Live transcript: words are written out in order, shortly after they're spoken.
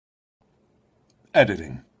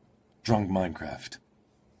Editing. Drunk Minecraft.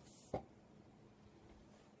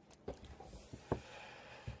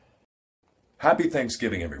 Happy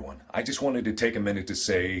Thanksgiving, everyone. I just wanted to take a minute to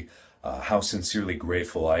say how sincerely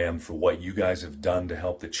grateful I am for what you guys have done to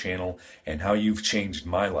help the channel and how you've changed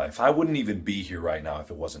my life. I wouldn't even be here right now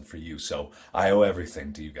if it wasn't for you, so I owe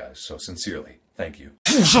everything to you guys. So sincerely, thank you.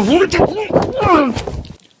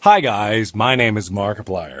 Hi guys, my name is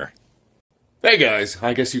Markiplier. Hey guys,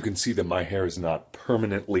 I guess you can see that my hair is not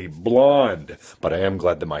permanently blonde, but I am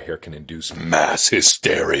glad that my hair can induce mass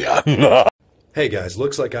hysteria. Hey guys,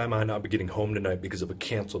 looks like I might not be getting home tonight because of a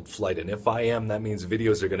canceled flight, and if I am, that means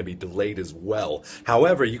videos are going to be delayed as well.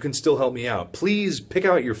 However, you can still help me out. Please pick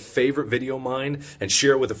out your favorite video of mine and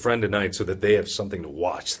share it with a friend tonight so that they have something to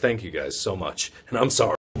watch. Thank you guys so much, and I'm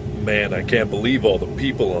sorry. Man, I can't believe all the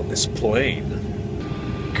people on this plane.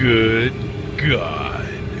 Good God.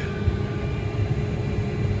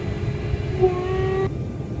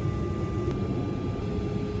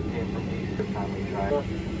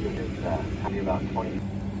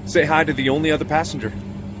 Say hi to the only other passenger.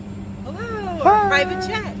 Hello, private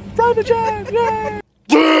jet. Private jet, yay!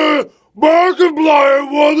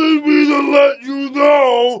 Markiplier wanted me to let you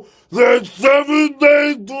know that 7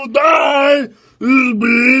 Days to Die is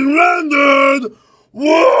being rendered.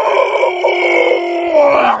 Whoa!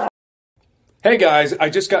 Hey guys,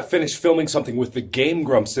 I just got finished filming something with the Game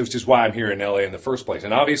Grumps, which is why I'm here in LA in the first place.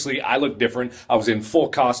 And obviously, I look different. I was in full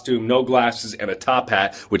costume, no glasses, and a top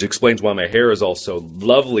hat, which explains why my hair is all so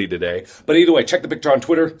lovely today. But either way, check the picture on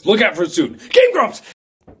Twitter. Look out for it soon. Game Grumps!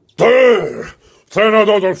 Hey, Santa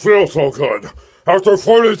doesn't feel so good. After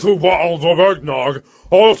 42 bottles of eggnog,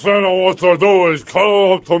 all Santa wants to do is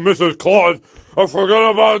cuddle up to Mrs. Claus and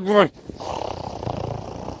forget about me.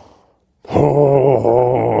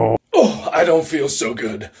 Oh, I don't feel so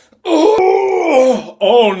good.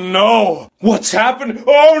 Oh no! What's happened?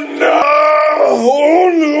 Oh no! Oh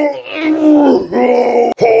no!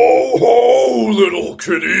 Ho ho, little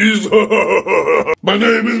kitties! My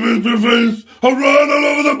name is Mr. Face. I run all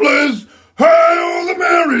over the place. Hey, old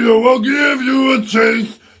Mario, I'll give you a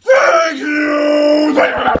chase. Thank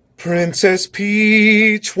you! Princess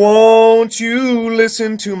Peach, won't you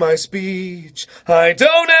listen to my speech? I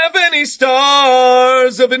don't have any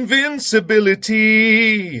stars of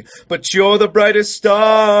invincibility, but you're the brightest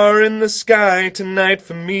star in the sky tonight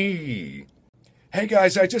for me. Hey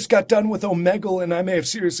guys, I just got done with Omegle and I may have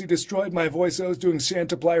seriously destroyed my voice. I was doing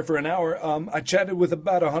Santaplier for an hour. I chatted with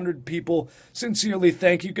about 100 people. Sincerely,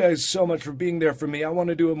 thank you guys so much for being there for me. I want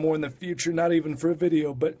to do it more in the future, not even for a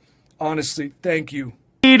video, but honestly, thank you.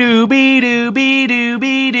 Happy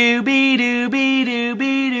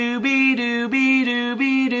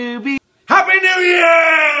New Year!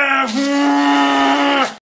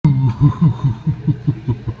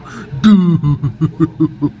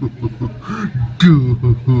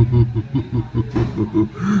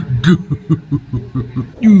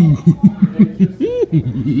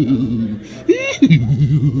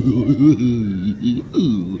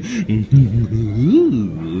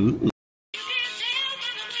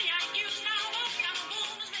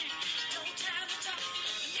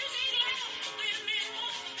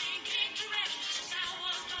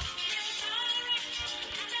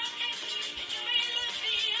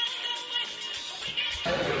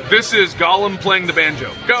 This is Gollum playing the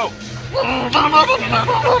banjo. Go!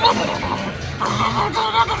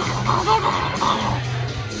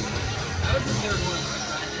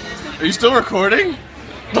 Are you still recording?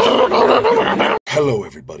 Hello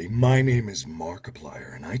everybody, my name is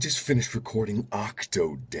Markiplier, and I just finished recording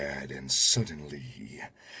Octodad, and suddenly,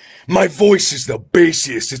 my voice is the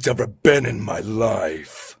bassiest it's ever been in my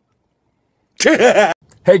life.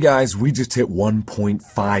 Hey guys, we just hit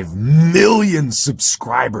 1.5 million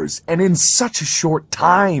subscribers, and in such a short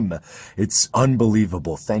time. It's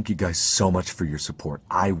unbelievable. Thank you guys so much for your support.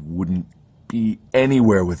 I wouldn't be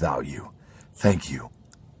anywhere without you. Thank you.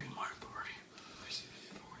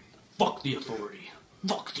 Fuck the authority.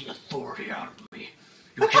 Fuck the authority out of me.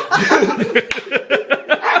 You can't.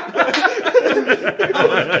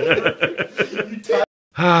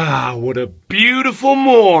 Ah, what a beautiful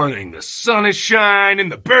morning. The sun is shining,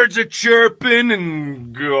 the birds are chirping,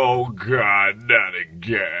 and oh God, not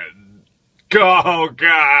again. Oh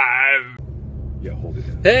God. Yeah, hold it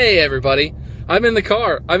down. Hey everybody, I'm in the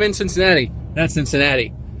car. I'm in Cincinnati. That's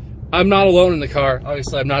Cincinnati. I'm not alone in the car.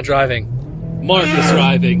 Obviously, I'm not driving. Mark is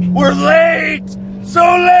driving. We're late! So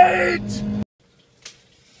late!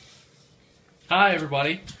 Hi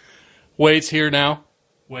everybody. Wade's here now.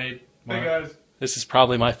 Wade. Mark. Hey guys. This is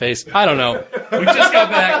probably my face. I don't know. We just got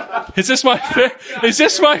back. Is this my face? Is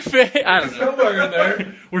this my face? I don't know. Somewhere in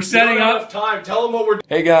there. We're setting up. Time. Tell them what we're doing.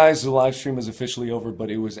 Hey guys, the live stream is officially over, but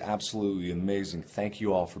it was absolutely amazing. Thank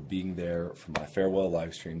you all for being there for my farewell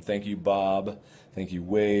live stream. Thank you, Bob. Thank you,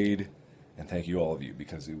 Wade. And thank you, all of you,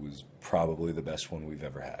 because it was probably the best one we've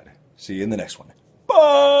ever had. See you in the next one.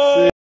 Bye!